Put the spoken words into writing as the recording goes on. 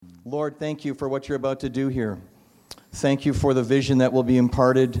Lord, thank you for what you're about to do here. Thank you for the vision that will be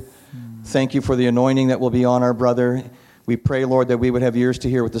imparted. Thank you for the anointing that will be on our brother. We pray, Lord, that we would have ears to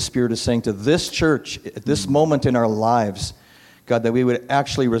hear what the Spirit is saying to this church at this moment in our lives. God, that we would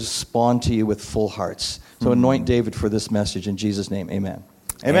actually respond to you with full hearts. So anoint David for this message in Jesus' name. Amen.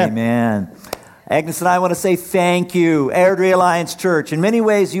 Amen. Amen. Agnes and I want to say thank you, Airdrie Alliance Church. In many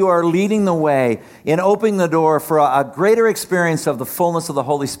ways, you are leading the way in opening the door for a greater experience of the fullness of the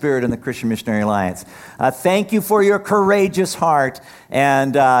Holy Spirit in the Christian Missionary Alliance. Thank you for your courageous heart.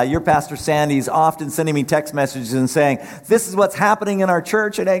 And your pastor, Sandy, is often sending me text messages and saying, this is what's happening in our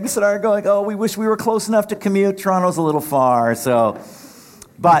church. And Agnes and I are going, oh, we wish we were close enough to commute. Toronto's a little far,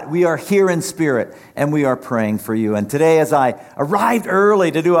 But we are here in spirit, and we are praying for you. And today, as I arrived early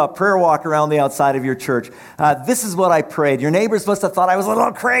to do a prayer walk around the outside of your church, this is what I prayed. Your neighbors must have thought I was a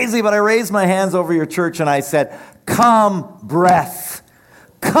little crazy, but I raised my hands over your church, and I said, come, breath.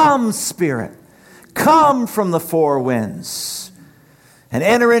 Come, Spirit. Come from the four winds, and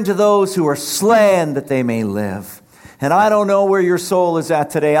enter into those who are slain that they may live. And I don't know where your soul is at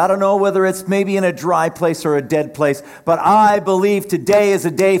today. I don't know whether it's maybe in a dry place or a dead place. But I believe today is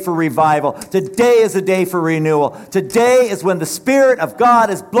a day for revival. Today is a day for renewal. Today is when the Spirit of God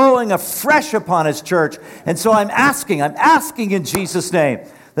is blowing afresh upon His church. And so I'm asking in Jesus' name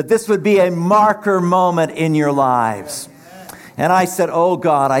that this would be a marker moment in your lives. And I said, oh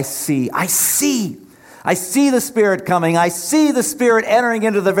God, I see the Spirit coming. I see the Spirit entering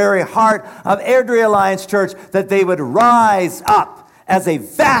into the very heart of Airdrie Alliance Church, that they would rise up as a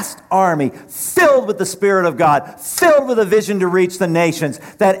vast army filled with the Spirit of God, filled with a vision to reach the nations,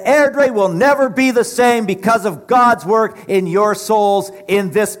 that Airdrie will never be the same because of God's work in your souls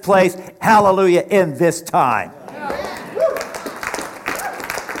in this place. Hallelujah, in this time.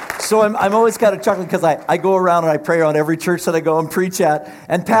 So I'm always kind of chuckling because I go around and I pray around every church that I go and preach at.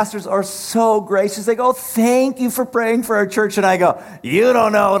 And pastors are so gracious. They go, thank you for praying for our church. And I go, you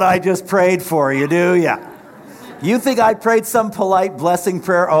don't know what I just prayed for, you do? Yeah. You think I prayed some polite blessing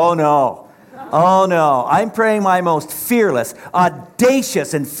prayer? Oh, no. Oh, no. I'm praying my most fearless,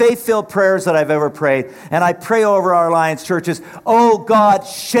 audacious, and faith-filled prayers that I've ever prayed. And I pray over our Alliance churches, oh, God,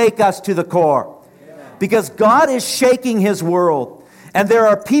 shake us to the core. Because God is shaking His world. And there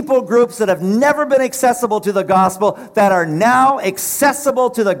are people groups that have never been accessible to the gospel that are now accessible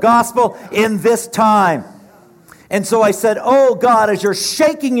to the gospel in this time. And so I said, oh God, as you're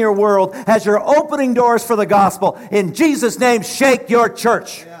shaking your world, as you're opening doors for the gospel, in Jesus' name, shake your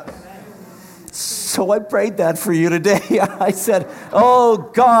church. So I prayed that for you today. I said,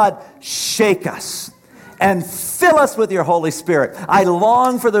 oh God, shake us. And fill us with your Holy Spirit. I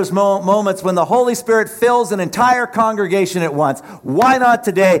long for those moments when the Holy Spirit fills an entire congregation at once. Why not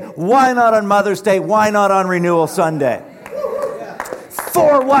today? Why not on Mother's Day? Why not on Renewal Sunday?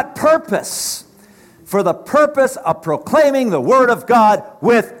 For what purpose? For the purpose of proclaiming the Word of God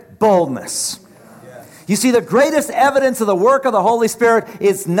with boldness. You see, the greatest evidence of the work of the Holy Spirit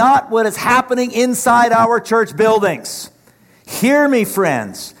is not what is happening inside our church buildings. Hear me,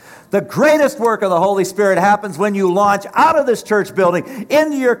 friends. The greatest work of the Holy Spirit happens when you launch out of this church building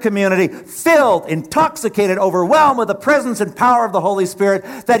into your community, filled, intoxicated, overwhelmed with the presence and power of the Holy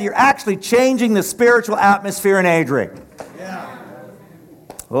Spirit, that you're actually changing the spiritual atmosphere in Airdrie. Yeah.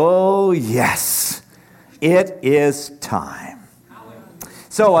 Oh, yes. It is time.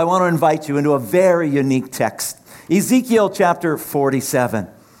 So I want to invite you into a very unique text. Ezekiel chapter 47.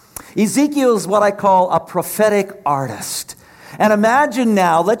 Ezekiel is what I call a prophetic artist. And imagine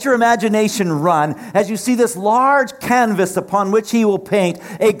now, let your imagination run as you see this large canvas upon which he will paint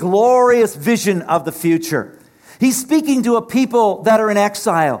a glorious vision of the future. He's speaking to a people that are in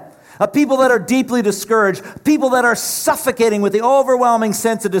exile, a people that are deeply discouraged, people that are suffocating with the overwhelming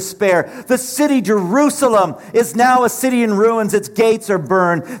sense of despair. The city Jerusalem is now a city in ruins. Its gates are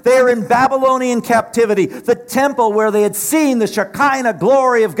burned. They are in Babylonian captivity. The temple where they had seen the Shekinah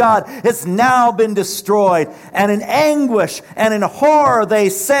glory of God has now been destroyed. And in anguish and in horror they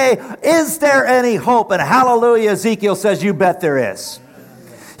say, is there any hope? And hallelujah, Ezekiel says, you bet there is.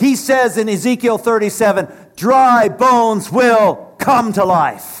 He says in Ezekiel 37, dry bones will come to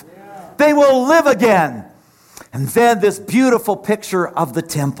life. They will live again. And then this beautiful picture of the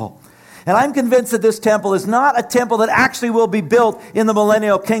temple. And I'm convinced that this temple is not a temple that actually will be built in the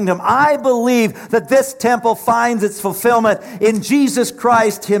millennial kingdom. I believe that this temple finds its fulfillment in Jesus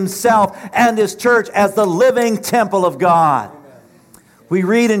Christ Himself and His church as the living temple of God. We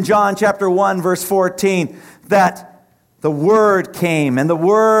read in John chapter 1, verse 14, that the Word came, and the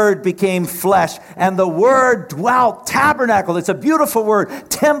Word became flesh, and the Word dwelt, tabernacled. It's a beautiful word,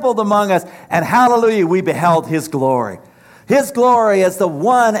 templed among us, and hallelujah, we beheld His glory. His glory as the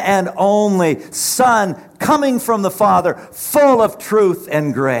one and only Son coming from the Father, full of truth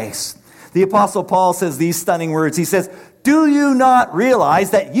and grace. The Apostle Paul says these stunning words. He says, do you not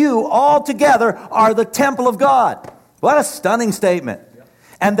realize that you altogether are the temple of God? What a stunning statement.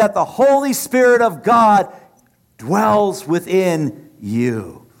 And that the Holy Spirit of God dwells within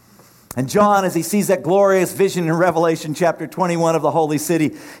you. And John, as he sees that glorious vision in Revelation chapter 21 of the holy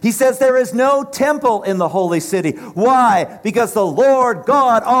city, he says there is no temple in the holy city. Why? Because the Lord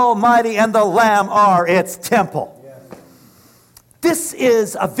God Almighty and the Lamb are its temple. This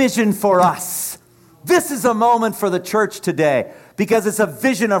is a vision for us. This is a moment for the church today because it's a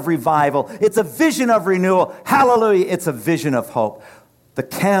vision of revival. It's a vision of renewal. Hallelujah. It's a vision of hope. The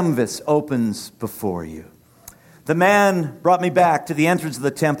canvas opens before you. The man brought me back to the entrance of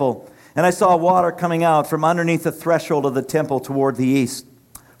the temple, and I saw water coming out from underneath the threshold of the temple toward the east,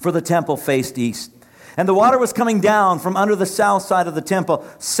 for the temple faced east. And the water was coming down from under the south side of the temple,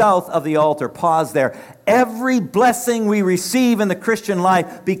 south of the altar. Pause there. Every blessing we receive in the Christian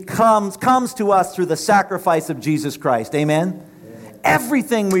life comes to us through the sacrifice of Jesus Christ. Amen?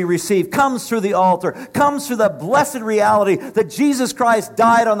 Everything we receive comes through the altar, comes through the blessed reality that Jesus Christ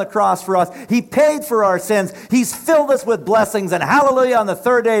died on the cross for us. He paid for our sins. He's filled us with blessings. And hallelujah, on the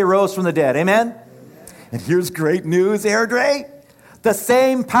third day he rose from the dead. Amen? And here's great news, Airdrie. The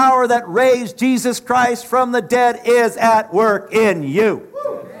same power that raised Jesus Christ from the dead is at work in you.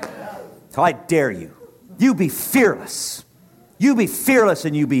 So I dare you. You be fearless. You be fearless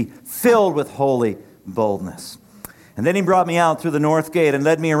and you be filled with holy boldness. And then he brought me out through the north gate and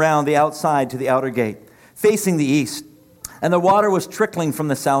led me around the outside to the outer gate, facing the east. And the water was trickling from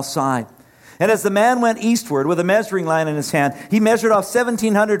the south side. And as the man went eastward with a measuring line in his hand, he measured off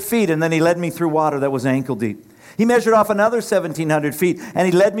 1,700 feet, and then he led me through water that was ankle deep. He measured off another 1,700 feet, and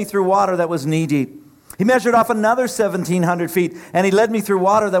he led me through water that was knee deep. He measured off another 1,700 feet, and he led me through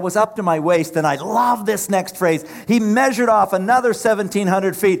water that was up to my waist. And I love this next phrase. He measured off another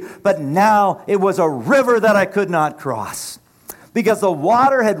 1,700 feet, but now it was a river that I could not cross. Because the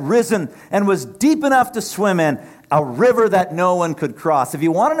water had risen and was deep enough to swim in, a river that no one could cross. If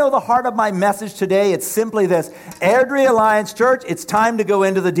you want to know the heart of my message today, it's simply this. Airdrie Alliance Church, it's time to go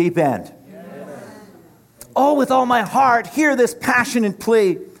into the deep end. Oh, with all my heart, hear this passionate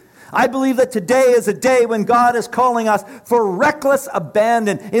plea. I believe that today is a day when God is calling us for reckless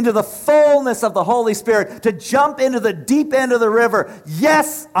abandon into the fullness of the Holy Spirit, to jump into the deep end of the river.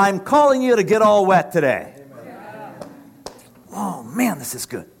 Yes, I'm calling you to get all wet today. Oh, man, this is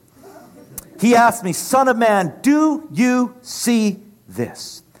good. He asked me, Son of man, do you see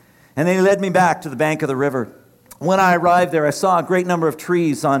this? And then he led me back to the bank of the river. When I arrived there, I saw a great number of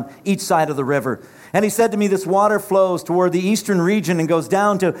trees on each side of the river. And he said to me, this water flows toward the eastern region and goes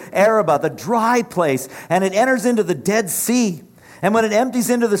down to Arabah, the dry place, and it enters into the Dead Sea. And when it empties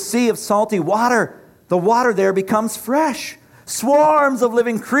into the sea of salty water, the water there becomes fresh. Swarms of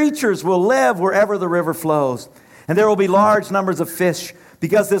living creatures will live wherever the river flows. And there will be large numbers of fish,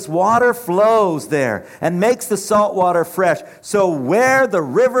 because this water flows there and makes the salt water fresh. So where the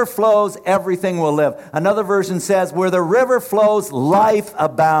river flows, everything will live. Another version says, where the river flows, life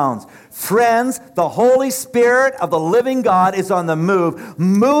abounds. Friends, the Holy Spirit of the living God is on the move,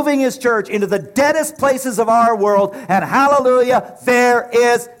 moving His church into the deadest places of our world. And hallelujah, there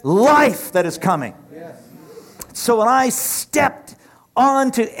is life that is coming. Yes. So when I stepped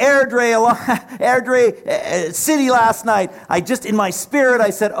on to Airdrie City last night, in my spirit,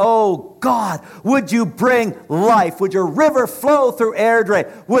 I said, oh God, would you bring life? Would your river flow through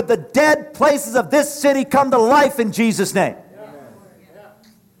Airdrie? Would the dead places of this city come to life in Jesus' name? Yeah.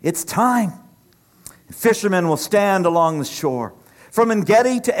 It's time. Fishermen will stand along the shore from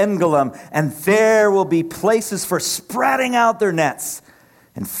Engedi to Engelam, and there will be places for spreading out their nets,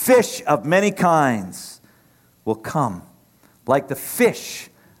 and fish of many kinds will come, like the fish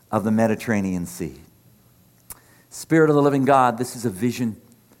of the Mediterranean Sea. Spirit of the living God, this is a vision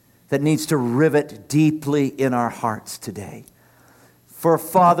that needs to rivet deeply in our hearts today. For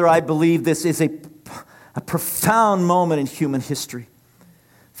Father, I believe this is a profound moment in human history.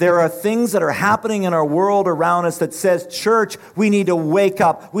 There are things that are happening in our world around us that says, church, we need to wake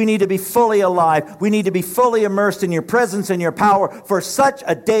up. We need to be fully alive. We need to be fully immersed in your presence and your power for such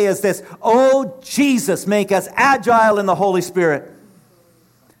a day as this. Oh, Jesus, make us agile in the Holy Spirit.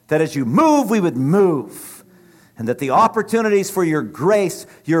 That as you move, we would move. And that the opportunities for your grace,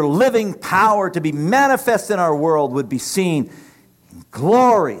 your living power to be manifest in our world would be seen in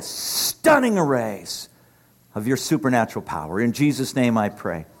glorious, stunning arrays of your supernatural power. In Jesus' name I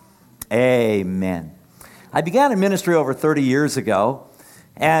pray. Amen. I began in ministry over 30 years ago,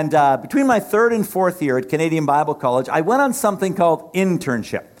 And between my third and fourth year at Canadian Bible College, I went on something called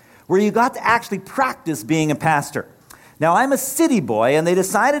internship, where you got to actually practice being a pastor. Now, I'm a city boy, and they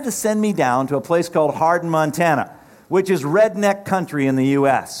decided to send me down to a place called Hardin, Montana, which is redneck country in the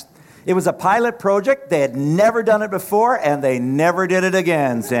U.S. It was a pilot project. They had never done it before, and they never did it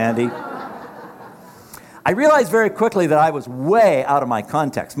again, Sandy. I realized very quickly that I was way out of my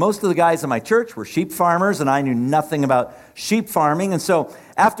context. Most of the guys in my church were sheep farmers, and I knew nothing about sheep farming. And so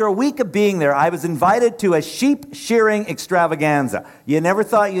after a week of being there, I was invited to a sheep shearing extravaganza. You never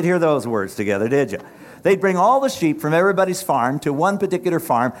thought you'd hear those words together, did you? They'd bring all the sheep from everybody's farm to one particular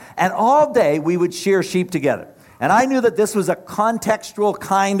farm, and all day we would shear sheep together. And I knew that this was a contextual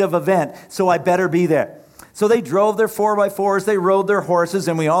kind of event, so I better be there. So they drove their 4x4s, they rode their horses,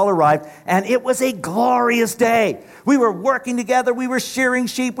 and we all arrived, and it was a glorious day. We were working together, we were shearing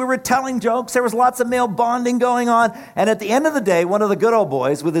sheep, we were telling jokes, there was lots of male bonding going on, and at the end of the day, one of the good old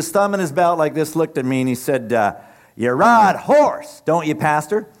boys with his thumb in his belt like this looked at me and he said, "You ride horse, don't you,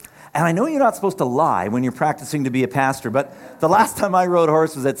 pastor?" And I know you're not supposed to lie when you're practicing to be a pastor, but the last time I rode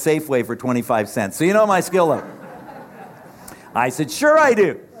horse was at Safeway for 25 cents, so you know my skill level. I said, "Sure I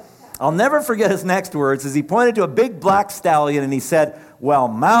do." I'll never forget his next words as he pointed to a big black stallion and he said, "Well,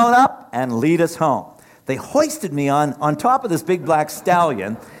 mount up and lead us home." They hoisted me on top of this big black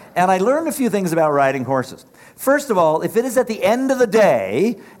stallion, and I learned a few things about riding horses. First of all, if it is at the end of the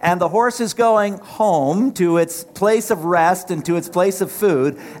day and the horse is going home to its place of rest and to its place of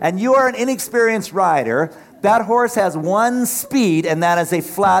food, and you are an inexperienced rider, that horse has one speed, and that is a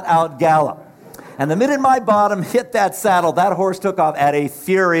flat-out gallop. And the minute my bottom hit that saddle, that horse took off at a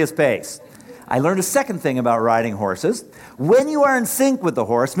furious pace. I learned a second thing about riding horses. When you are in sync with the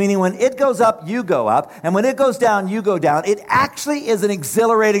horse, meaning when it goes up, you go up, and when it goes down, you go down, it actually is an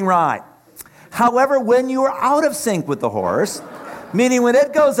exhilarating ride. However, when you are out of sync with the horse, meaning when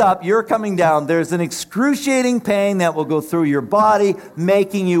it goes up, you're coming down, there's an excruciating pain that will go through your body,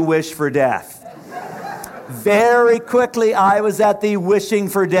 making you wish for death. Very quickly, I was at the wishing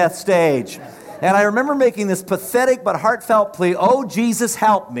for death stage. And I remember making this pathetic but heartfelt plea, "Oh, Jesus,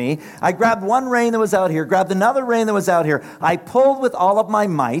 help me." I grabbed one rein that was out here, grabbed another rein that was out here. I pulled with all of my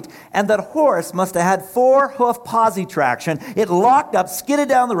might, and that horse must have had 4-hoof posi traction. It locked up, skidded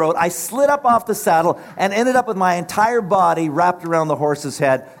down the road. I slid up off the saddle and ended up with my entire body wrapped around the horse's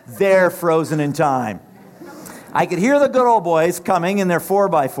head, there frozen in time. I could hear the good old boys coming in their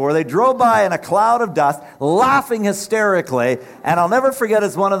 4x4. They drove by in a cloud of dust, laughing hysterically. And I'll never forget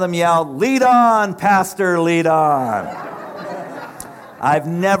as one of them yelled, "Lead on, Pastor, lead on." I've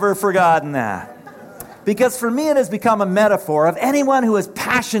never forgotten that. Because for me, it has become a metaphor of anyone who is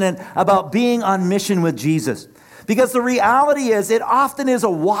passionate about being on mission with Jesus. Because the reality is, it often is a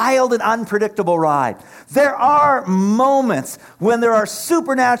wild and unpredictable ride. There are moments when there are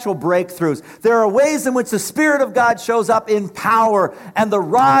supernatural breakthroughs. There are ways in which the Spirit of God shows up in power, and the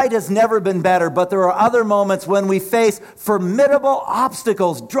ride has never been better. But there are other moments when we face formidable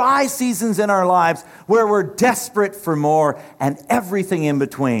obstacles, dry seasons in our lives, where we're desperate for more, and everything in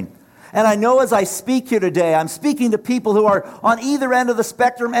between. And I know as I speak here today, I'm speaking to people who are on either end of the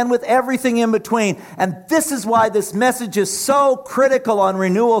spectrum and with everything in between. And this is why this message is so critical on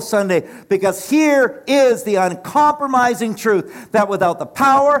Renewal Sunday, because here is the uncompromising truth that without the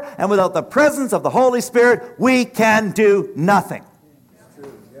power and without the presence of the Holy Spirit, we can do nothing.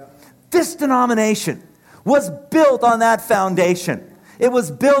 This denomination was built on that foundation. It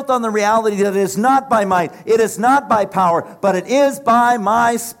was built on the reality that it is not by might, it is not by power, but it is by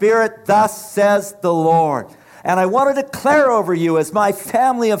my Spirit, thus says the Lord. And I want to declare over you as my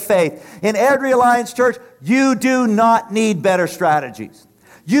family of faith in Airdrie Alliance Church, you do not need better strategies.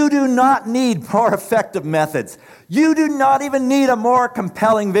 You do not need more effective methods. You do not even need a more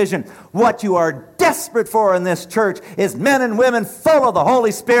compelling vision. What you are desperate for in this church is men and women full of the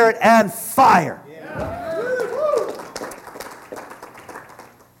Holy Spirit and fire.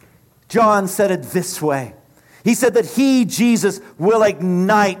 John said it this way. He said that he, Jesus, will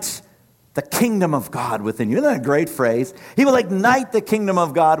ignite the kingdom of God within you. Isn't that a great phrase? He will ignite the kingdom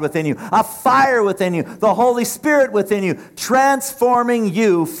of God within you, a fire within you, the Holy Spirit within you, transforming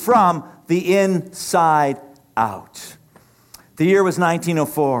you from the inside out. The year was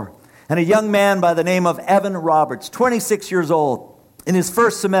 1904, and a young man by the name of Evan Roberts, 26 years old, in his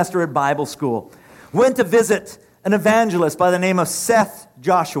first semester at Bible school, went to visit an evangelist by the name of Seth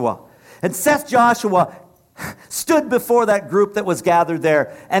Joshua. And Seth Joshua stood before that group that was gathered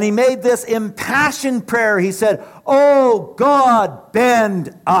there, and he made this impassioned prayer. He said, "Oh God,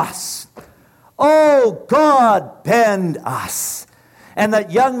 bend us. Oh God, bend us." And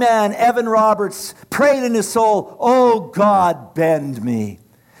that young man, Evan Roberts, prayed in his soul, "Oh God, bend me."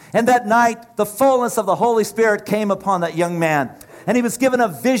 And that night, the fullness of the Holy Spirit came upon that young man. And he was given a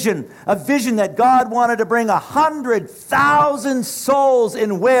vision that God wanted to bring 100,000 souls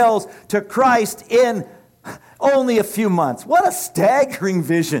in Wales to Christ in only a few months. What a staggering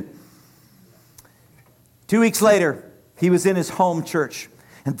vision. 2 weeks later, he was in his home church.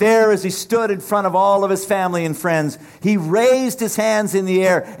 And there, as he stood in front of all of his family and friends, he raised his hands in the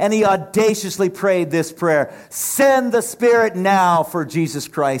air and he audaciously prayed this prayer: "Send the Spirit now for Jesus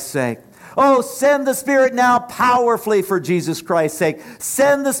Christ's sake. Oh, send the Spirit now powerfully for Jesus Christ's sake.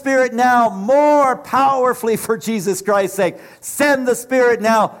 Send the Spirit now more powerfully for Jesus Christ's sake. Send the Spirit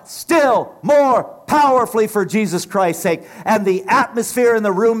now still more powerfully for Jesus Christ's sake." And the atmosphere in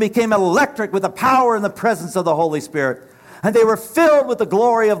the room became electric with the power and the presence of the Holy Spirit. And they were filled with the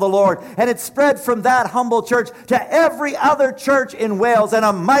glory of the Lord. And it spread from that humble church to every other church in Wales. And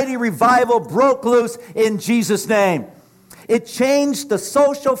a mighty revival broke loose in Jesus' name. It changed the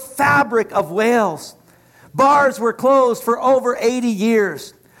social fabric of Wales. Bars were closed for over 80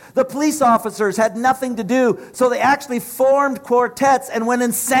 years. The police officers had nothing to do, so they actually formed quartets and went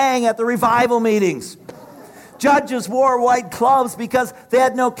and sang at the revival meetings. Judges wore white gloves because they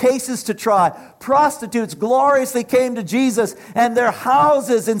had no cases to try. Prostitutes gloriously came to Jesus, and their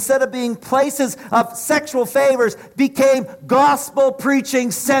houses, instead of being places of sexual favors, became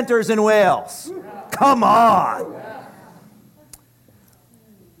gospel-preaching centers in Wales. Come on!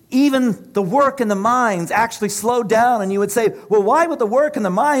 Even the work in the mines actually slowed down, and you would say, well, why would the work in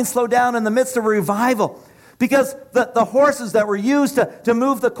the mines slow down in the midst of a revival? Because the horses that were used to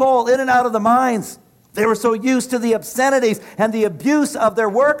move the coal in and out of the mines, they were so used to the obscenities and the abuse of their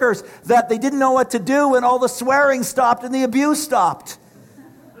workers that they didn't know what to do, and all the swearing stopped and the abuse stopped.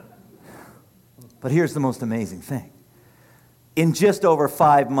 But here's the most amazing thing. In just over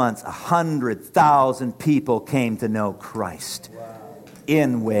 5 months, 100,000 people came to know Christ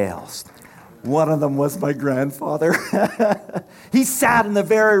in Wales. One of them was my grandfather. He sat in the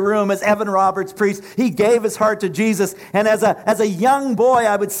very room as Evan Roberts preached. He gave his heart to Jesus. And as a young boy,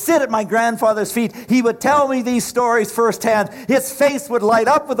 I would sit at my grandfather's feet. He would tell me these stories firsthand. His face would light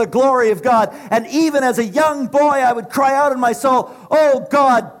up with the glory of God. And even as a young boy, I would cry out in my soul, "Oh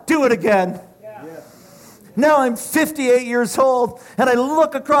God, do it again." Now I'm 58 years old, and I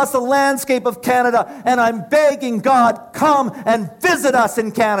look across the landscape of Canada, and I'm begging God, come and visit us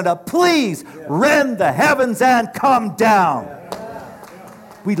in Canada. Please rend the heavens and come down.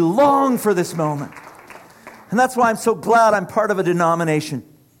 We long for this moment. And that's why I'm so glad I'm part of a denomination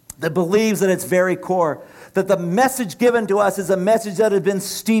that believes at its very core that the message given to us is a message that has been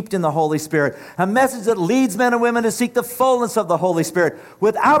steeped in the Holy Spirit, a message that leads men and women to seek the fullness of the Holy Spirit,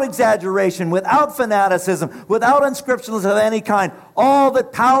 without exaggeration, without fanaticism, without unscripturalism of any kind, all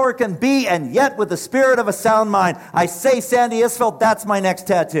that power can be, and yet with the spirit of a sound mind. I say, Sandy Isfeld, that's my next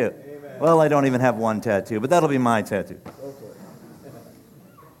tattoo. Amen. Well, I don't even have one tattoo, but that'll be my tattoo.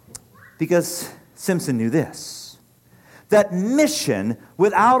 Because Simpson knew this, that mission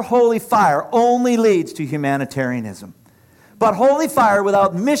without holy fire only leads to humanitarianism. But holy fire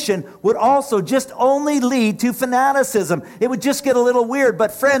without mission would also just only lead to fanaticism. It would just get a little weird.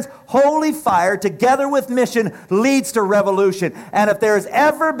 But friends, holy fire together with mission leads to revolution. And if there has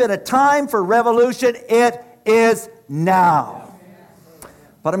ever been a time for revolution, it is now.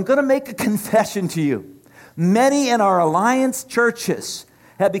 But I'm going to make a confession to you. Many in our alliance churches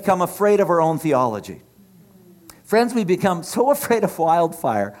have become afraid of our own theology. Friends, we've become so afraid of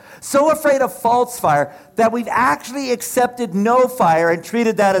wildfire, so afraid of false fire, that we've actually accepted no fire and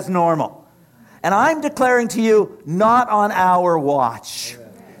treated that as normal. And I'm declaring to you, not on our watch.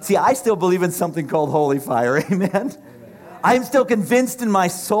 Amen. See, I still believe in something called holy fire, amen? I'm still convinced in my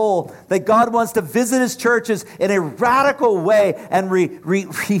soul that God wants to visit His churches in a radical way and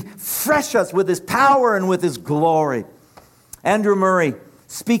refresh us with His power and with His glory. Andrew Murray,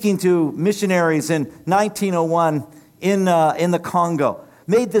 speaking to missionaries in 1901 in the Congo,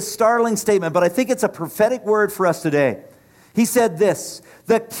 made this startling statement, but I think it's a prophetic word for us today. He said this: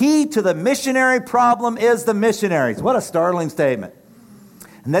 the key to the missionary problem is the missionaries. What a startling statement.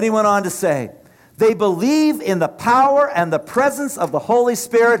 And then he went on to say, they believe in the power and the presence of the Holy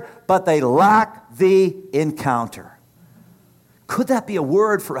Spirit, but they lack the encounter. Could that be a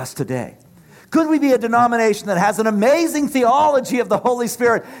word for us today? Could we be a denomination that has an amazing theology of the Holy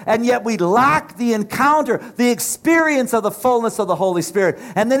Spirit, and yet we lack the encounter, the experience of the fullness of the Holy Spirit?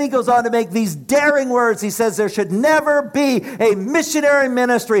 And then he goes on to make these daring words. He says there should never be a missionary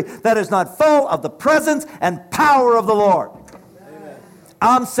ministry that is not full of the presence and power of the Lord. Amen.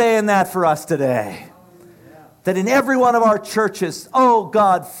 I'm saying that for us today. That in every one of our churches, oh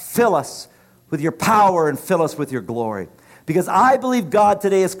God, fill us with your power and fill us with your glory. Because I believe God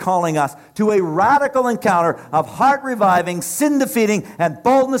today is calling us to a radical encounter of heart-reviving, sin-defeating, and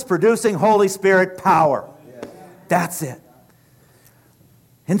boldness-producing Holy Spirit power. That's it.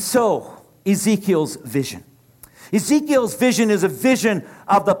 And so, Ezekiel's vision. Ezekiel's vision is a vision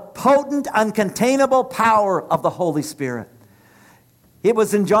of the potent, uncontainable power of the Holy Spirit. It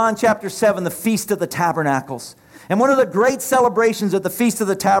was in John chapter 7, the Feast of the Tabernacles. And one of the great celebrations at the Feast of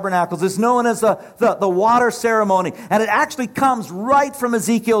the Tabernacles is known as the water ceremony. And it actually comes right from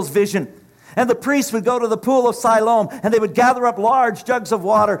Ezekiel's vision. And the priests would go to the pool of Siloam, and they would gather up large jugs of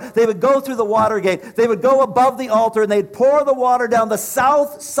water. They would go through the water gate. They would go above the altar, and they'd pour the water down the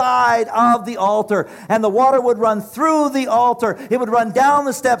south side of the altar. And the water would run through the altar. It would run down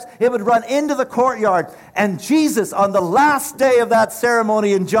the steps. It would run into the courtyard. And Jesus, on the last day of that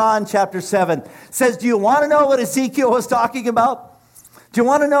ceremony in John chapter 7, says, do you want to know what Ezekiel was talking about? Do you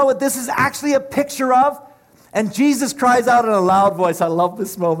want to know what this is actually a picture of? And Jesus cries out in a loud voice. I love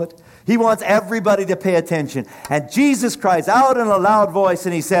this moment. He wants everybody to pay attention. And Jesus cries out in a loud voice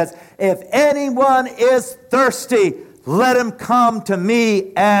and he says, if anyone is thirsty, let him come to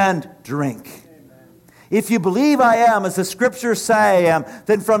me and drink. Amen. If you believe I am, as the scriptures say I am,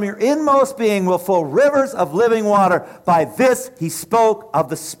 then from your inmost being will flow rivers of living water. By this he spoke of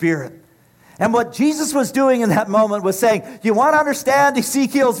the Spirit. And what Jesus was doing in that moment was saying, you want to understand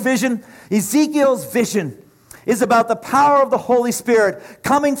Ezekiel's vision? Ezekiel's vision is about the power of the Holy Spirit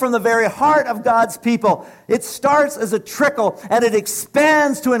coming from the very heart of God's people. It starts as a trickle and it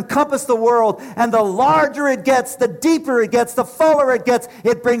expands to encompass the world. And the larger it gets, the deeper it gets, the fuller it gets.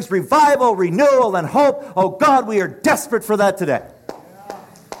 It brings revival, renewal, and hope. Oh God, we are desperate for that today.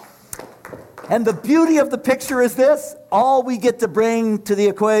 And the beauty of the picture is this: all we get to bring to the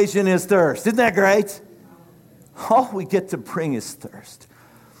equation is thirst. Isn't that great? All we get to bring is thirst.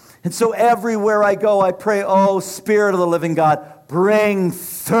 And so everywhere I go, I pray, oh, Spirit of the living God, bring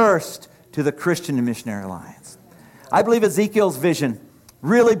thirst to the Christian and Missionary Alliance. I believe Ezekiel's vision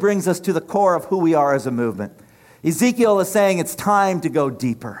really brings us to the core of who we are as a movement. Ezekiel is saying it's time to go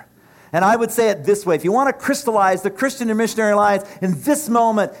deeper. And I would say it this way: if you want to crystallize the Christian and Missionary Alliance in this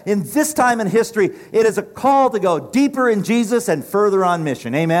moment, in this time in history, it is a call to go deeper in Jesus and further on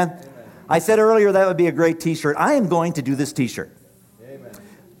mission. Amen? Amen. I said earlier that would be a great t-shirt. I am going to do this t-shirt.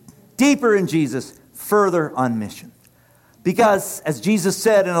 Deeper in Jesus, further on mission. Because, as Jesus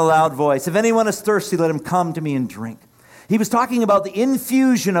said in a loud voice, if anyone is thirsty, let him come to me and drink. He was talking about the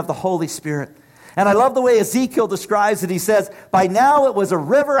infusion of the Holy Spirit. And I love the way Ezekiel describes it. He says, by now it was a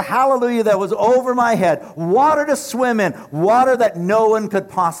river, hallelujah, that was over my head. Water to swim in. Water that no one could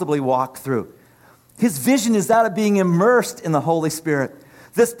possibly walk through. His vision is that of being immersed in the Holy Spirit.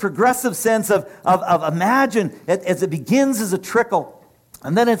 This progressive sense of imagine, as it begins as a trickle.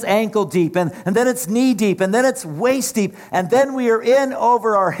 And then it's ankle deep, and then it's knee deep, and then it's waist deep, and then we are in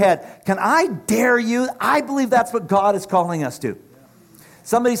over our head. Can I dare you? I believe that's what God is calling us to.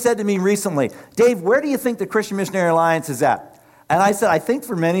 Somebody said to me recently, Dave, where do you think the Christian Missionary Alliance is at? And I said, I think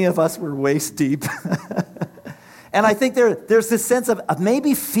for many of us, we're waist deep. And I think there's this sense of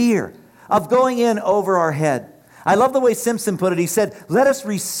maybe fear of going in over our head. I love the way Simpson put it. He said, let us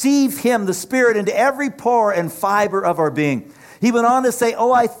receive him, the Spirit, into every pore and fiber of our being. He went on to say,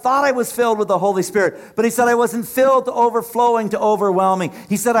 I thought I was filled with the Holy Spirit. But he said, I wasn't filled to overflowing, to overwhelming.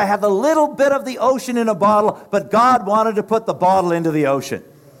 He said, I had a little bit of the ocean in a bottle, but God wanted to put the bottle into the ocean.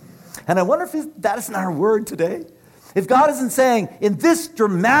 And I wonder if that isn't our word today. If God isn't saying, in this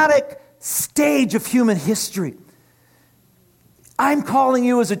dramatic stage of human history, I'm calling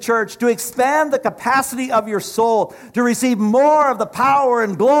you as a church to expand the capacity of your soul to receive more of the power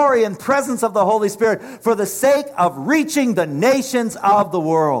and glory and presence of the Holy Spirit for the sake of reaching the nations of the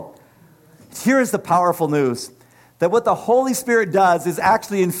world. Here is the powerful news, that what the Holy Spirit does is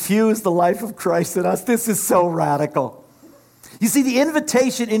actually infuse the life of Christ in us. This is so radical. You see, the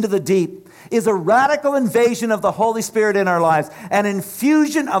invitation into the deep is a radical invasion of the Holy Spirit in our lives, an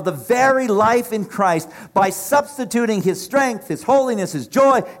infusion of the very life in Christ by substituting His strength, His holiness, His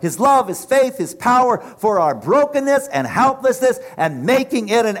joy, His love, His faith, His power for our brokenness and helplessness and making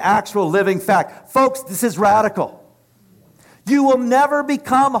it an actual living fact. Folks, this is radical. You will never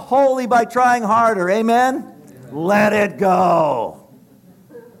become holy by trying harder. Amen? Amen. Let it go.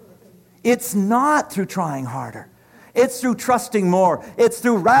 It's not through trying harder. It's through trusting more. It's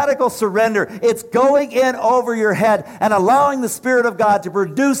through radical surrender. It's going in over your head and allowing the Spirit of God to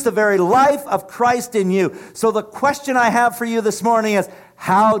produce the very life of Christ in you. So the question I have for you this morning is,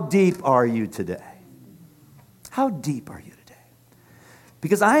 how deep are you today? How deep are you today?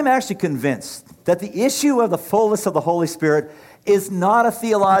 Because I am actually convinced that the issue of the fullness of the Holy Spirit is not a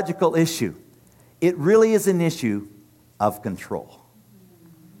theological issue. It really is an issue of control.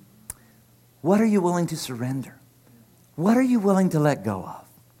 What are you willing to surrender? What are you willing to let go of?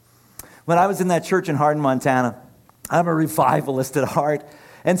 When I was in that church in Hardin, Montana, I'm a revivalist at heart.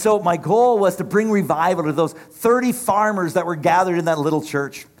 And so my goal was to bring revival to those 30 farmers that were gathered in that little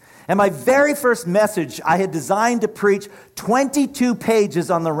church. And my very first message, I had designed to preach 22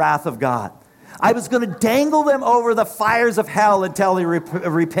 pages on the wrath of God. I was going to dangle them over the fires of hell until they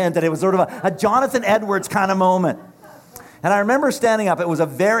repented. It was sort of a Jonathan Edwards kind of moment. And I remember standing up. It was a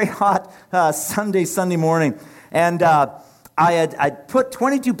very hot Sunday morning. And I'd put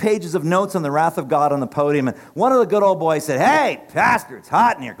 22 pages of notes on the wrath of God on the podium. And one of the good old boys said, "Hey, Pastor, it's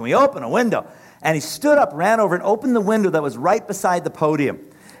hot in here. Can we open a window?" And he stood up, ran over, and opened the window that was right beside the podium.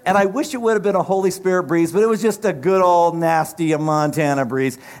 And I wish it would have been a Holy Spirit breeze, but it was just a good old nasty Montana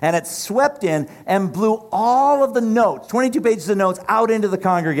breeze. And it swept in and blew all of the notes, 22 pages of notes, out into the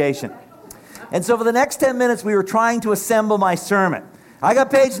congregation. And so for the next 10 minutes, we were trying to assemble my sermon. I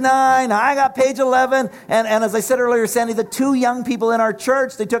got page 9, I got page 11, and as I said earlier, Sandy, the 2 young people in our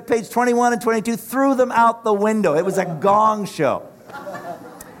church, they took page 21 and 22, threw them out the window. It was a gong show.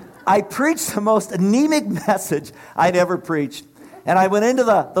 I preached the most anemic message I'd ever preached. And I went into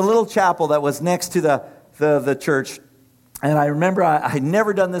the little chapel that was next to the church. And I remember I'd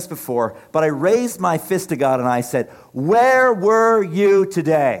never done this before, but I raised my fist to God and I said, "Where were you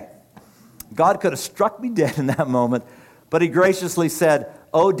today?" God could have struck me dead in that moment, but he graciously said,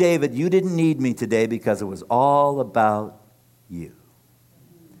 "Oh, David, you didn't need me today because it was all about you."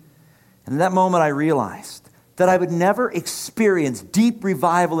 And in that moment I realized that I would never experience deep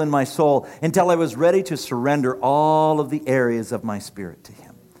revival in my soul until I was ready to surrender all of the areas of my spirit to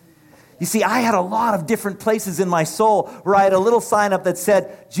him. You see, I had a lot of different places in my soul where I had a little sign up that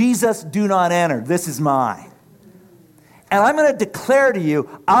said, "Jesus, do not enter. This is mine." And I'm going to declare to you,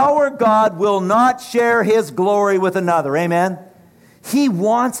 our God will not share his glory with another. Amen? He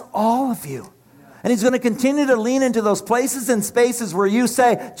wants all of you. And he's going to continue to lean into those places and spaces where you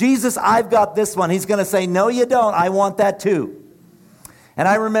say, "Jesus, I've got this one." He's going to say, "No, you don't. I want that too." And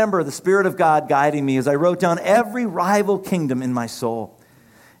I remember the Spirit of God guiding me as I wrote down every rival kingdom in my soul.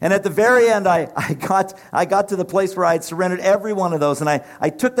 And at the very end, I got to the place where I had surrendered every one of those. And I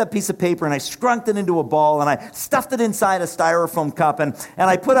took that piece of paper and I scrunked it into a ball and I stuffed it inside a styrofoam cup. And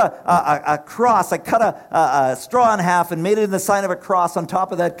I put a cross. I cut a straw in half and made it in the sign of a cross on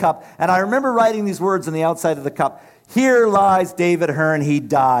top of that cup. And I remember writing these words on the outside of the cup. "Here lies David Hearn. He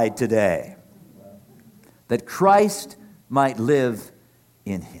died today, that Christ might live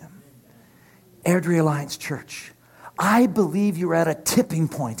in him." Airdrie Alliance Church, I believe you're at a tipping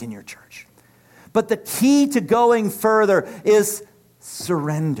point in your church. But the key to going further is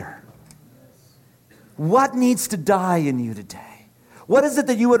surrender. What needs to die in you today? What is it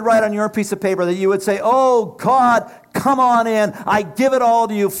that you would write on your piece of paper that you would say, "Oh God, come on in. I give it all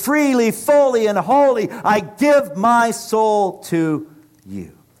to you freely, fully, and wholly. I give my soul to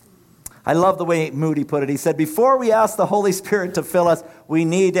you." I love the way Moody put it. He said, before we ask the Holy Spirit to fill us, we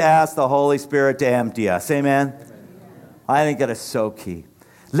need to ask the Holy Spirit to empty us. Amen? I think that is so key.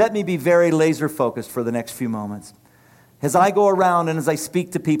 Let me be very laser focused for the next few moments. As I go around and as I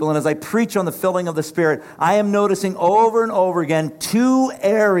speak to people and as I preach on the filling of the Spirit, I am noticing over and over again 2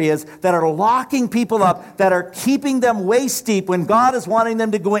 areas that are locking people up, that are keeping them waist deep when God is wanting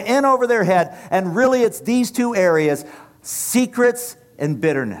them to go in over their head. And really it's these 2 areas, secrets and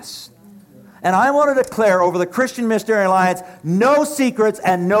bitterness. And I want to declare over the Christian Missionary Alliance, no secrets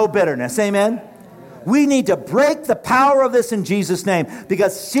and no bitterness. Amen? We need to break the power of this in Jesus' name,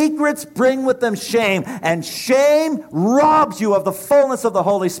 because secrets bring with them shame, and shame robs you of the fullness of the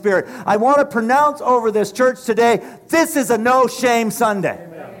Holy Spirit. I want to pronounce over this church today, this is a no-shame Sunday.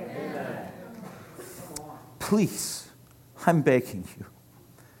 Amen. Please, I'm begging you.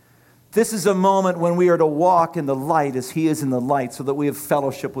 This is a moment when we are to walk in the light as He is in the light, so that we have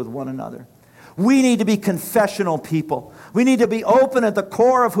fellowship with one another. We need to be confessional people. We need to be open at the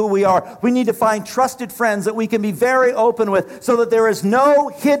core of who we are. We need to find trusted friends that we can be very open with, so that there is no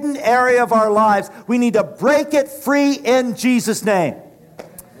hidden area of our lives. We need to break it free in Jesus' name.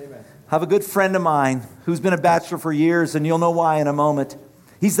 Amen. I have a good friend of mine who's been a bachelor for years, and you'll know why in a moment.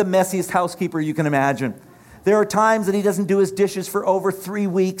 He's the messiest housekeeper you can imagine. There are times that he doesn't do his dishes for over 3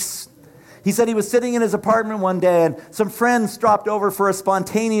 weeks. He said he was sitting in his apartment one day, and some friends dropped over for a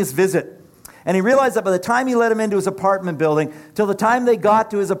spontaneous visit. And he realized that by the time he let him into his apartment building, till the time they got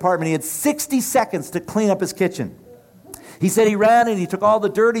to his apartment, he had 60 seconds to clean up his kitchen. He said he ran and he took all the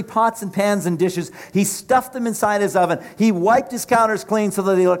dirty pots and pans and dishes. He stuffed them inside his oven. He wiped his counters clean so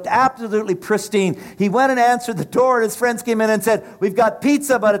that they looked absolutely pristine. He went and answered the door, and his friends came in and said, "We've got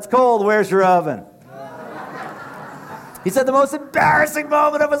pizza, but it's cold. Where's your oven?" He said the most embarrassing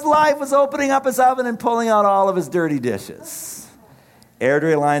moment of his life was opening up his oven and pulling out all of his dirty dishes.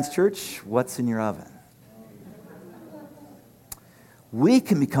 Airdrie Alliance Church, what's in your oven? We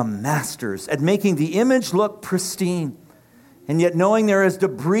can become masters at making the image look pristine, and yet knowing there is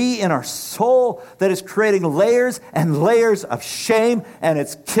debris in our soul that is creating layers and layers of shame, and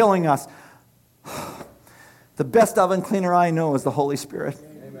it's killing us. The best oven cleaner I know is the Holy Spirit.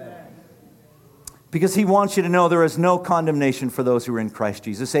 Because he wants you to know there is no condemnation for those who are in Christ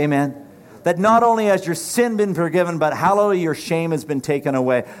Jesus. Amen? That not only has your sin been forgiven, but hallelujah, your shame has been taken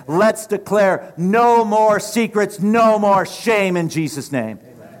away. Let's declare no more secrets, no more shame in Jesus' name.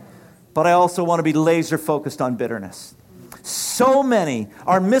 Amen. But I also want to be laser focused on bitterness. So many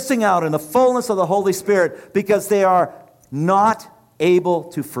are missing out in the fullness of the Holy Spirit because they are not able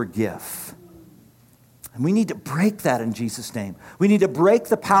to forgive. And we need to break that in Jesus' name. We need to break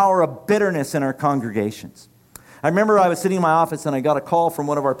the power of bitterness in our congregations. I remember I was sitting in my office and I got a call from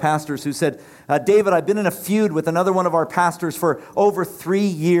one of our pastors who said, David, I've been in a feud with another one of our pastors for over 3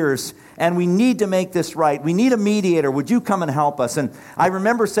 years, and we need to make this right. We need a mediator. Would you come and help us? And I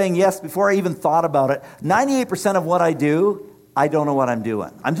remember saying yes before I even thought about it. 98% of what I do, I don't know what I'm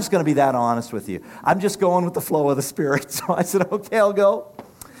doing. I'm just going to be that honest with you. I'm just going with the flow of the Spirit. So I said, okay, I'll go.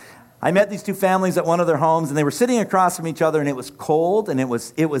 I met these two families at one of their homes, and they were sitting across from each other, and it was cold, and it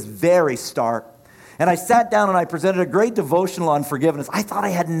was very stark. And I sat down and I presented a great devotional on forgiveness. I thought I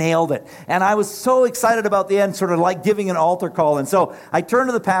had nailed it. And I was so excited about the end, sort of like giving an altar call. And so I turned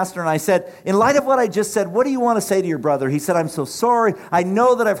to the pastor and I said, in light of what I just said, what do you want to say to your brother? He said, I'm so sorry. I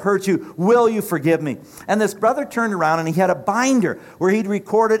know that I've hurt you. Will you forgive me? And this brother turned around and he had a binder where he'd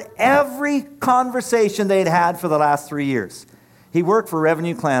recorded every conversation they'd had for the last 3 years. He worked for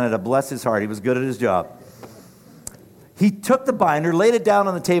Revenue Canada. Bless his heart. He was good at his job. He took the binder, laid it down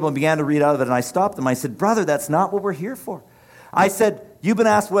on the table, and began to read out of it. And I stopped him. I said, brother, that's not what we're here for. I said, you've been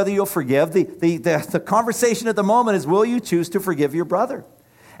asked whether you'll forgive. The conversation at the moment is, will you choose to forgive your brother?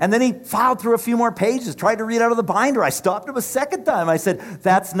 And then he filed through a few more pages, tried to read out of the binder. I stopped him a second time. I said,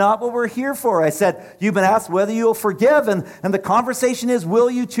 that's not what we're here for. I said, you've been asked whether you'll forgive. And the conversation is,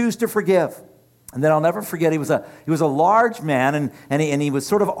 will you choose to forgive? And then I'll never forget, he was a large man, and he was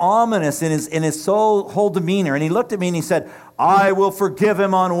sort of ominous in his whole demeanor. And he looked at me and he said, I will forgive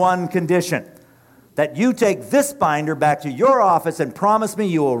him on one condition, that you take this binder back to your office and promise me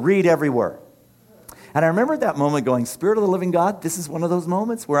you will read every word. And I remember at that moment going, Spirit of the living God, this is one of those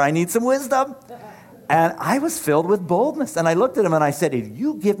moments where I need some wisdom. And I was filled with boldness. And I looked at him and I said, if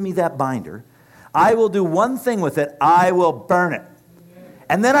you give me that binder, I will do one thing with it. I will burn it.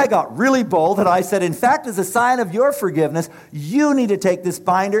 And then I got really bold and I said, in fact, as a sign of your forgiveness, you need to take this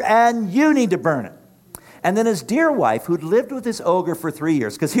binder and you need to burn it. And then his dear wife, who'd lived with this ogre for 3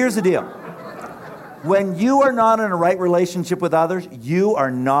 years, because here's the deal. When you are not in a right relationship with others, you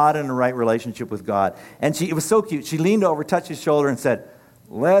are not in a right relationship with God. And it was so cute. She leaned over, touched his shoulder and said,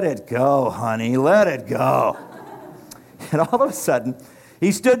 let it go, honey, let it go. And all of a sudden,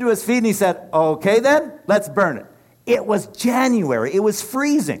 he stood to his feet and he said, okay then, let's burn it. It was January. It was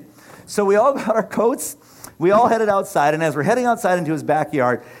freezing. So we all got our coats. We all headed outside. And as we're heading outside into his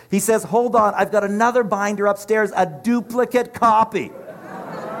backyard, he says, hold on, I've got another binder upstairs, a duplicate copy.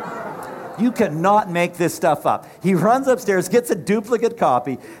 You cannot make this stuff up. He runs upstairs, gets a duplicate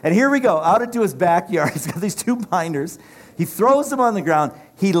copy, and here we go, out into his backyard. He's got these two binders. He throws them on the ground.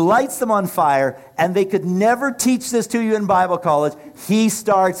 He lights them on fire, and they could never teach this to you in Bible college. He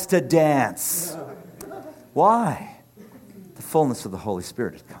starts to dance. Why? The fullness of the Holy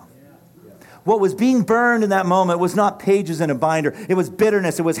Spirit had come. What was being burned in that moment was not pages in a binder. It was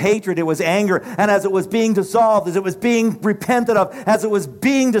bitterness, it was hatred, it was anger. And as it was being dissolved, as it was being repented of, as it was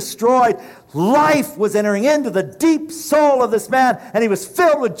being destroyed, life was entering into the deep soul of this man. And he was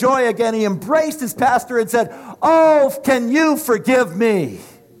filled with joy again. He embraced his pastor and said, oh, can you forgive me?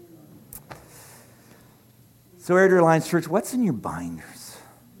 So Airdrie Alliance Church, what's in your binders?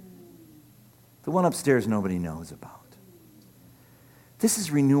 The one upstairs nobody knows about. This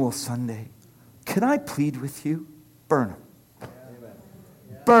is Renewal Sunday. Can I plead with you? Burn them.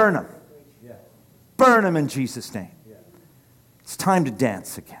 Burn them. Burn them in Jesus' name. It's time to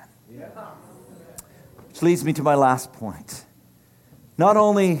dance again. Which leads me to my last point. Not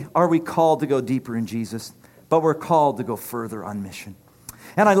only are we called to go deeper in Jesus, but we're called to go further on mission.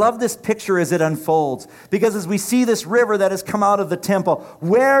 And I love this picture as it unfolds, because as we see this river that has come out of the temple,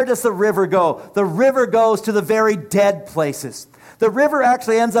 where does the river go? The river goes to the very dead places. The river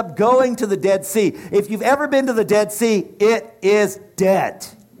actually ends up going to the Dead Sea. If you've ever been to the Dead Sea, it is dead.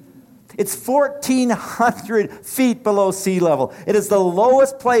 It's 1,400 feet below sea level. It is the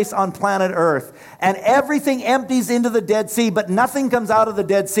lowest place on planet Earth. And everything empties into the Dead Sea, but nothing comes out of the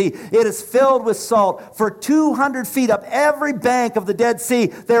Dead Sea. It is filled with salt. For 200 feet up every bank of the Dead Sea,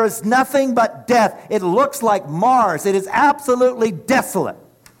 there is nothing but death. It looks like Mars. It is absolutely desolate.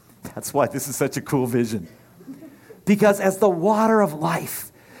 That's why this is such a cool vision. Because as the water of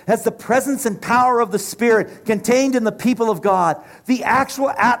life, as the presence and power of the Spirit contained in the people of God, the actual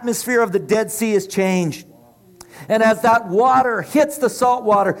atmosphere of the Dead Sea is changed. And as that water hits the salt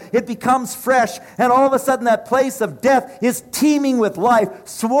water, it becomes fresh. And all of a sudden, that place of death is teeming with life.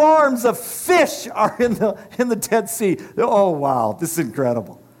 Swarms of fish are in the Dead Sea. Oh, wow, this is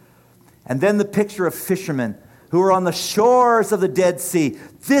incredible. And then the picture of fishermen who are on the shores of the Dead Sea.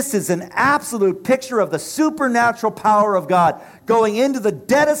 This is an absolute picture of the supernatural power of God going into the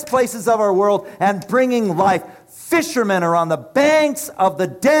deadest places of our world and bringing life. Fishermen are on the banks of the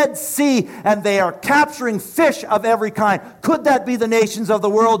Dead Sea, and they are capturing fish of every kind. Could that be the nations of the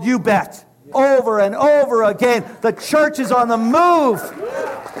world? You bet. Over and over again, the church is on the move.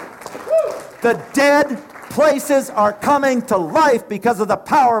 The dead places are coming to life because of the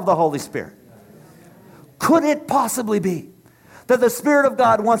power of the Holy Spirit. Could it possibly be that the Spirit of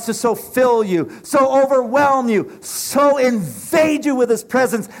God wants to so fill you, so overwhelm you, so invade you with His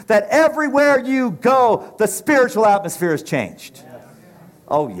presence that everywhere you go, the spiritual atmosphere is changed?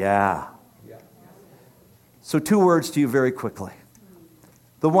 Oh, yeah. So 2 words to you very quickly.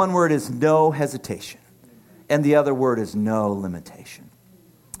 The one word is no hesitation, and the other word is no limitation.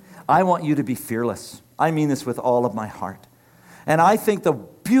 I want you to be fearless. I mean this with all of my heart. And I think the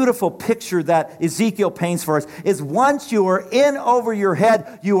beautiful picture that Ezekiel paints for us is once you are in over your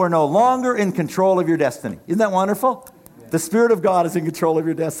head, you are no longer in control of your destiny. Isn't that wonderful? Yeah. The Spirit of God is in control of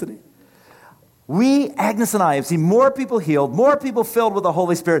your destiny. Agnes and I, have seen more people healed, more people filled with the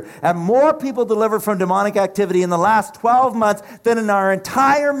Holy Spirit, and more people delivered from demonic activity in the last 12 months than in our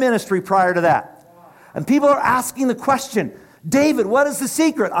entire ministry prior to that. And people are asking the question, David, what is the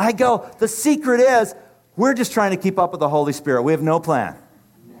secret? I go, the secret is we're just trying to keep up with the Holy Spirit. We have no plan.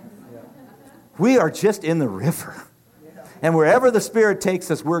 We are just in the river. And wherever the Spirit takes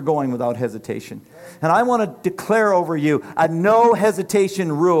us, we're going without hesitation. And I want to declare over you a no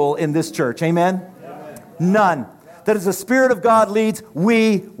hesitation rule in this church. Amen? None. That as the Spirit of God leads,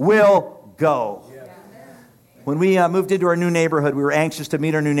 we will go. When we moved into our new neighborhood, we were anxious to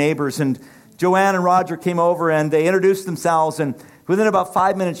meet our new neighbors. And Joanne and Roger came over and they introduced themselves. And within about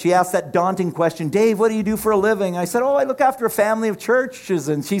 5 minutes, she asked that daunting question, Dave, what do you do for a living? I said, I look after a family of churches.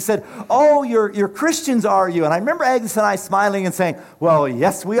 And she said, you're Christians, are you? And I remember Agnes and I smiling and saying, well,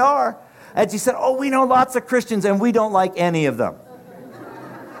 yes, we are. And she said, we know lots of Christians and we don't like any of them.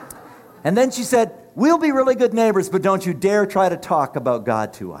 And then she said, we'll be really good neighbors, but don't you dare try to talk about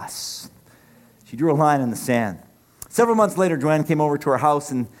God to us. She drew a line in the sand. Several months later, Joanne came over to our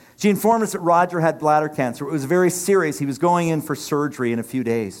house and she informed us that Roger had bladder cancer. It was very serious. He was going in for surgery in a few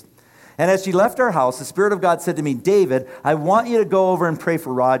days. And as she left our house, the Spirit of God said to me, David, I want you to go over and pray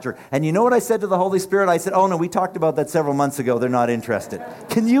for Roger. And you know what I said to the Holy Spirit? I said, no, we talked about that several months ago. They're not interested.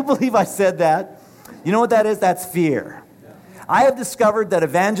 Can you believe I said that? You know what that is? That's fear. I have discovered that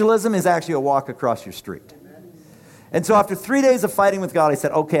evangelism is actually a walk across your street. And so after 3 days of fighting with God, I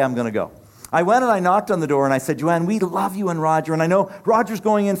said, okay, I'm going to go. I went and I knocked on the door and I said, Joanne, we love you and Roger. And I know Roger's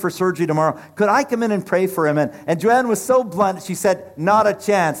going in for surgery tomorrow. Could I come in and pray for him? And Joanne was so blunt. She said, not a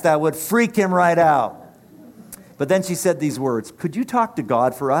chance. That would freak him right out. But then she said these words, could you talk to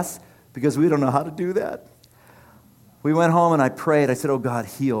God for us? Because we don't know how to do that. We went home and I prayed. I said, oh God,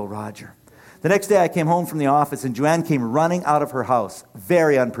 heal Roger. The next day I came home from the office and Joanne came running out of her house.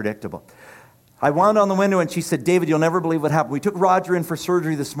 Very unpredictable. I wound on the window and she said, David, you'll never believe what happened. We took Roger in for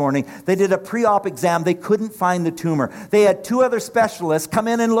surgery this morning. They did a pre-op exam. They couldn't find the tumor. They had 2 other specialists come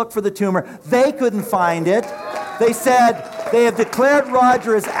in and look for the tumor. They couldn't find it. They said they have declared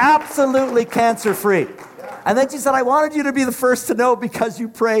Roger as absolutely cancer-free. And then she said, I wanted you to be the first to know because you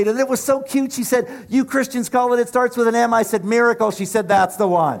prayed. And it was so cute. She said, you Christians call it starts with an M. I said, miracle. She said, that's the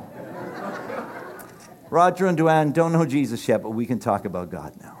one. Roger and Joanne don't know Jesus yet, but we can talk about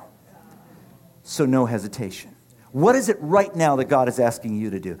God now. So no hesitation. What is it right now that God is asking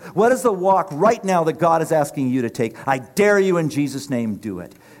you to do? What is the walk right now that God is asking you to take? I dare you in Jesus' name, do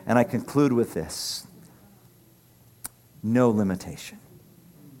it. And I conclude with this. No limitation.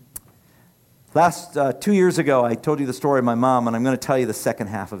 Last 2 years ago, I told you the story of my mom, and I'm going to tell you the second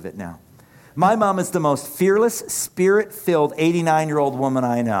half of it now. My mom is the most fearless, spirit-filled 89-year-old woman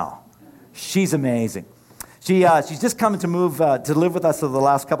I know. She's amazing. She's just coming to move to live with us over the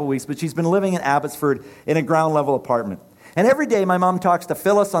last couple of weeks, but she's been living in Abbotsford in a ground-level apartment. And every day my mom talks to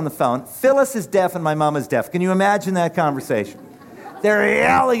Phyllis on the phone. Phyllis is deaf and my mom is deaf. Can you imagine that conversation? They're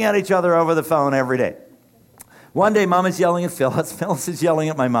yelling at each other over the phone every day. One day, Mom is yelling at Phyllis. Phyllis is yelling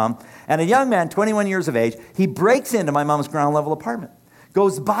at my mom. And a young man, 21 years of age, he breaks into my mom's ground-level apartment,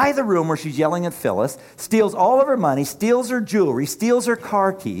 goes by the room where she's yelling at Phyllis, steals all of her money, steals her jewelry, steals her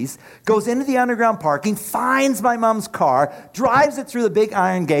car keys, goes into the underground parking, finds my mom's car, drives it through the big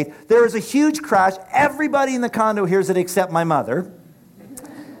iron gate. There is a huge crash. Everybody in the condo hears it except my mother.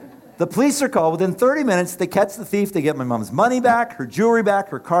 The police are called. Within 30 minutes, they catch the thief. They get my mom's money back, her jewelry back,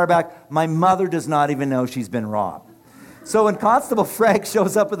 her car back. My mother does not even know she's been robbed. So when Constable Frank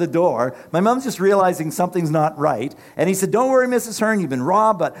shows up at the door, my mom's just realizing something's not right. And he said, don't worry, Mrs. Hearn, you've been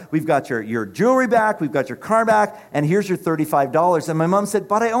robbed, but we've got your jewelry back, we've got your car back, and here's your $35. And my mom said,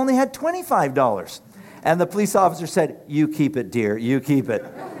 but I only had $25. And the police officer said, you keep it, dear, you keep it.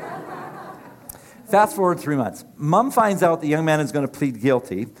 Fast forward 3 months. Mom finds out the young man is going to plead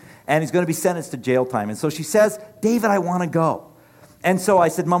guilty, and he's going to be sentenced to jail time. And so she says, David, I want to go. And so I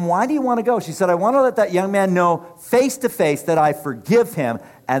said, Mom, why do you want to go? She said, I want to let that young man know face to face that I forgive him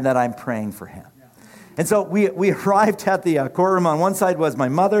and that I'm praying for him. And so we arrived at the courtroom. On one side was my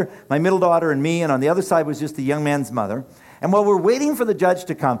mother, my middle daughter, and me. And on the other side was just the young man's mother. And while we're waiting for the judge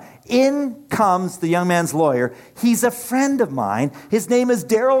to come, in comes the young man's lawyer. He's a friend of mine. His name is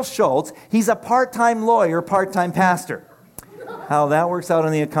Daryl Schultz. He's a part-time lawyer, part-time pastor. How that works out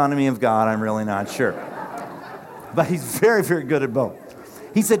in the economy of God, I'm really not sure. But he's very, very good at both.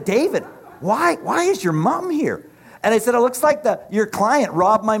 He said, David, why is your mom here? And I said, it looks like your client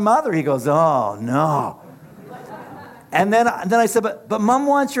robbed my mother. He goes, oh, no. And then I said, but Mom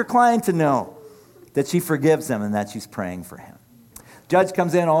wants your client to know that she forgives him and that she's praying for him. Judge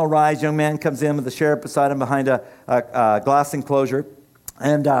comes in, all rise. Young man comes in with the sheriff beside him behind a glass enclosure.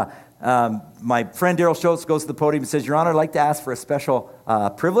 And my friend Daryl Schultz goes to the podium and says, Your Honor, I'd like to ask for a special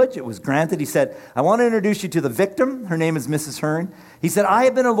privilege. It was granted. He said, I want to introduce you to the victim. Her name is Mrs. Hearn. He said, I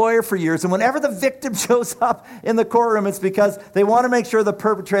have been a lawyer for years, and whenever the victim shows up in the courtroom, it's because they want to make sure the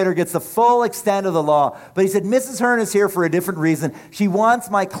perpetrator gets the full extent of the law. But he said, Mrs. Hearn is here for a different reason. She wants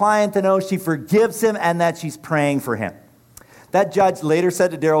my client to know she forgives him and that she's praying for him. That judge later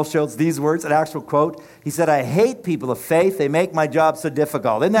said to Daryl Schultz these words, an actual quote. He said, I hate people of faith. They make my job so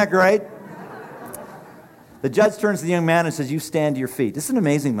difficult. Isn't that great? The judge turns to the young man and says, you stand to your feet. This is an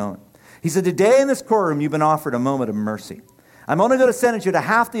amazing moment. He said, today in this courtroom, you've been offered a moment of mercy. I'm only going to sentence you to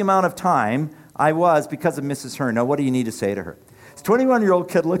half the amount of time I was because of Mrs. Hearn. Now, what do you need to say to her? This 21-year-old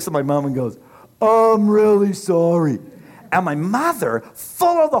kid looks at my mom and goes, I'm really sorry. And my mother,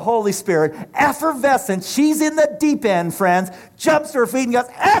 full of the Holy Spirit, effervescent, she's in the deep end, friends, jumps to her feet and goes,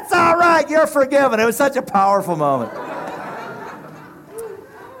 it's all right, you're forgiven. It was such a powerful moment.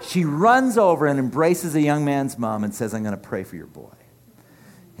 She runs over and embraces a young man's mom and says, I'm going to pray for your boy.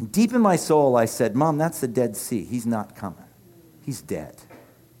 And deep in my soul, I said, Mom, that's the Dead Sea. He's not coming. He's dead.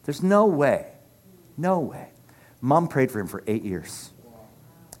 There's no way. No way. Mom prayed for him for 8 years.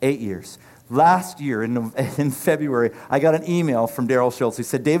 8 years. Last year, in February, I got an email from Daryl Schultz. He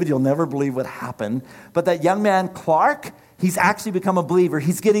said, David, you'll never believe what happened, but that young man, Clark, he's actually become a believer.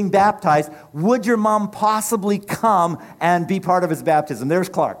 He's getting baptized. Would your mom possibly come and be part of his baptism? There's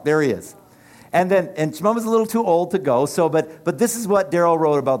Clark. There he is. And mom was a little too old to go, but this is what Daryl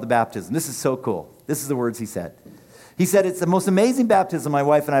wrote about the baptism. This is so cool. This is the words he said. He said, it's the most amazing baptism my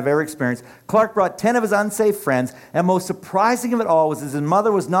wife and I have ever experienced. Clark brought 10 of his unsaved friends, and most surprising of it all was his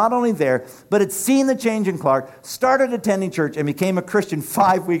mother was not only there, but had seen the change in Clark, started attending church, and became a Christian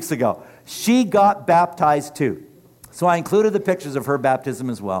 5 weeks ago. She got baptized too. So I included the pictures of her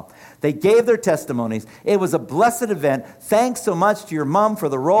baptism as well. They gave their testimonies. It was a blessed event. Thanks so much to your mom for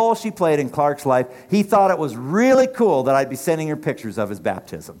the role she played in Clark's life. He thought it was really cool that I'd be sending her pictures of his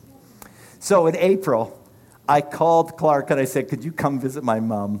baptism. So in April, I called Clark and I said, could you come visit my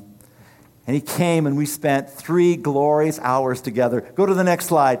mom? And he came and we spent 3 glorious hours together. Go to the next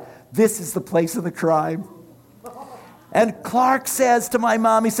slide. This is the place of the crime. And Clark says to my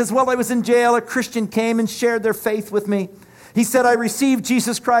mom, he says, well, I was in jail. A Christian came and shared their faith with me. He said, I received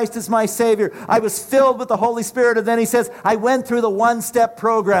Jesus Christ as my Savior. I was filled with the Holy Spirit. And then he says, I went through the one-step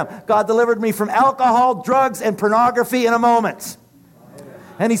program. God delivered me from alcohol, drugs, and pornography in a moment.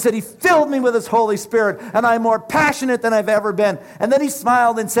 And he said, he filled me with his Holy Spirit, and I'm more passionate than I've ever been. And then he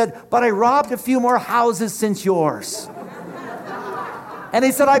smiled and said, but I robbed a few more houses since yours. And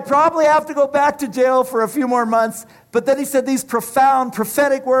he said, I probably have to go back to jail for a few more months. But then he said these profound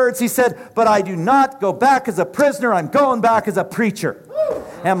prophetic words. He said, but I do not go back as a prisoner. I'm going back as a preacher.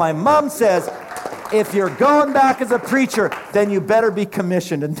 And my mom says, if you're going back as a preacher, then you better be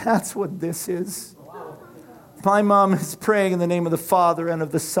commissioned. And that's what this is. My mom is praying in the name of the Father and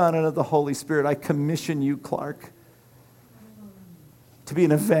of the Son and of the Holy Spirit. I commission you, Clark, to be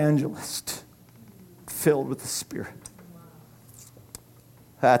an evangelist filled with the Spirit.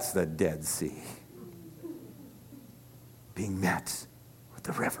 That's the Dead Sea. Being met with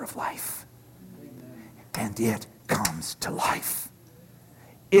the river of life. And it comes to life.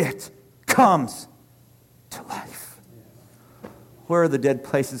 It comes to life. Where are the dead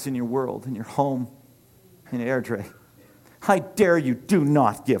places in your world, in your home, in Airdrie? I dare you, do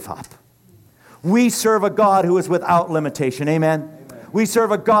not give up. We serve a God who is without limitation. Amen? We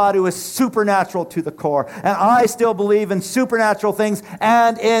serve a God who is supernatural to the core. And I still believe in supernatural things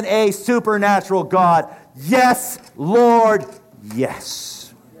and in a supernatural God. Yes, Lord,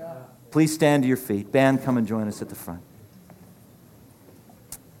 yes. Please stand to your feet. Band, come and join us at the front.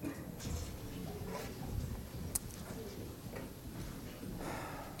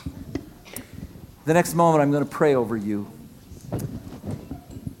 The next moment, I'm going to pray over you.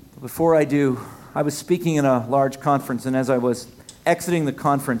 Before I do, I was speaking in a large conference, and as I was exiting the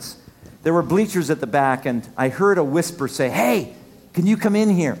conference, there were bleachers at the back, and I heard a whisper say, "Hey, can you come in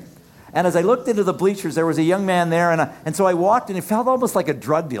here?" And as I looked into the bleachers, there was a young man there, and so I walked, and it felt almost like a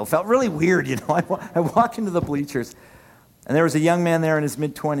drug deal. It felt really weird, you know. I walked into the bleachers, and there was a young man there in his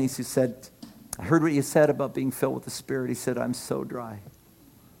mid-20s who said, "I heard what you said about being filled with the Spirit." He said, "I'm so dry.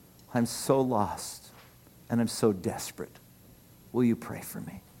 I'm so lost, and I'm so desperate. Will you pray for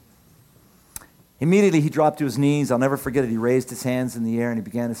me?" Immediately he dropped to his knees. I'll never forget it. He raised his hands in the air and he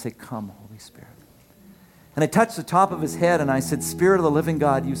began to say, "Come, Holy Spirit." And I touched the top of his head and I said, "Spirit of the living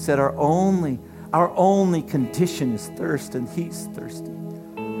God, you said our only condition is thirst, and he's thirsty."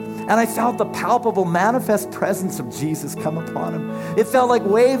 And I felt the palpable, manifest presence of Jesus come upon him. It felt like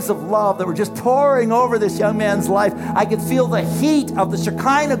waves of love that were just pouring over this young man's life. I could feel the heat of the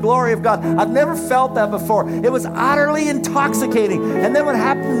Shekinah glory of God. I've never felt that before. It was utterly intoxicating. And then what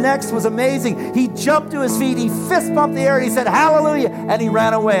happened next was amazing. He jumped to his feet, he fist bumped the air, and he said, "Hallelujah," and he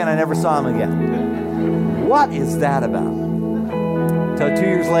ran away, and I never saw him again. What is that about? So 2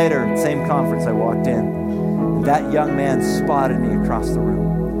 years later, same conference, I walked in, and that young man spotted me across the room.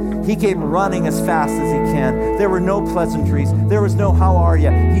 He came running as fast as he can. There were no pleasantries. There was no "how are you?"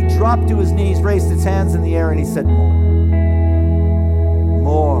 He dropped to his knees, raised his hands in the air, and he said, "More.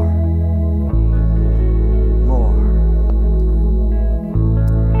 More. More."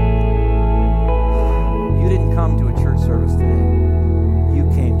 You didn't come to a church service today. You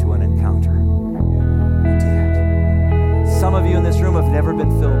came to an encounter. You did. Some of you in this room have never been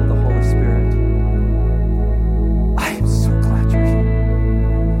filled with the Holy Spirit. I am so glad you're here.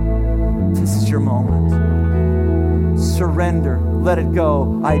 This is your moment. Surrender. Let it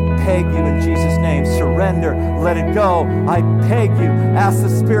go. I beg you in Jesus' name. Surrender. Let it go. I beg you. Ask the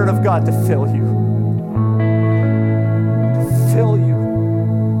Spirit of God to fill you. To fill you.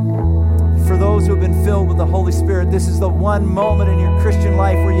 For those who have been filled with the Holy Spirit, this is the one moment in your Christian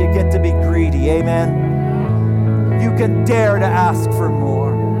life where you get to be greedy. Amen? You can dare to ask for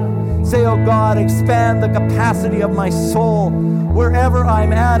more. Say, "Oh God, expand the capacity of my soul. Wherever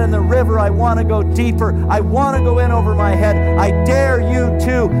I'm at in the river, I want to go deeper. I want to go in over my head. I dare you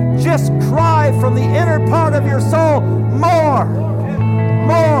to just cry from the inner part of your soul, more,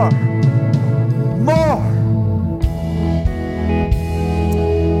 more, more."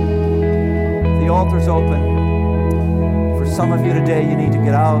 The altar's open. For some of you today, you need to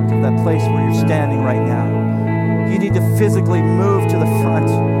get out of that place where you're standing right now. You need to physically move to the front.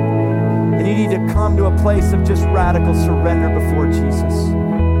 And you need to come to a place of just radical surrender before Jesus.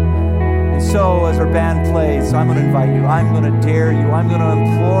 And so as our band plays, I'm going to invite you. I'm going to dare you. I'm going to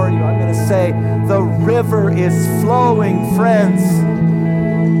implore you. I'm going to say, the river is flowing, friends.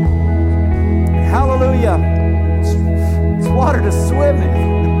 Hallelujah. It's water to swim in.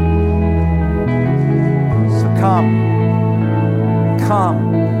 So come. Come.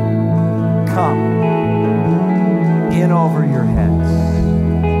 Come. In over your heads.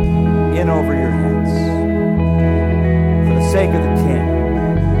 In over your heads. For the sake of the King.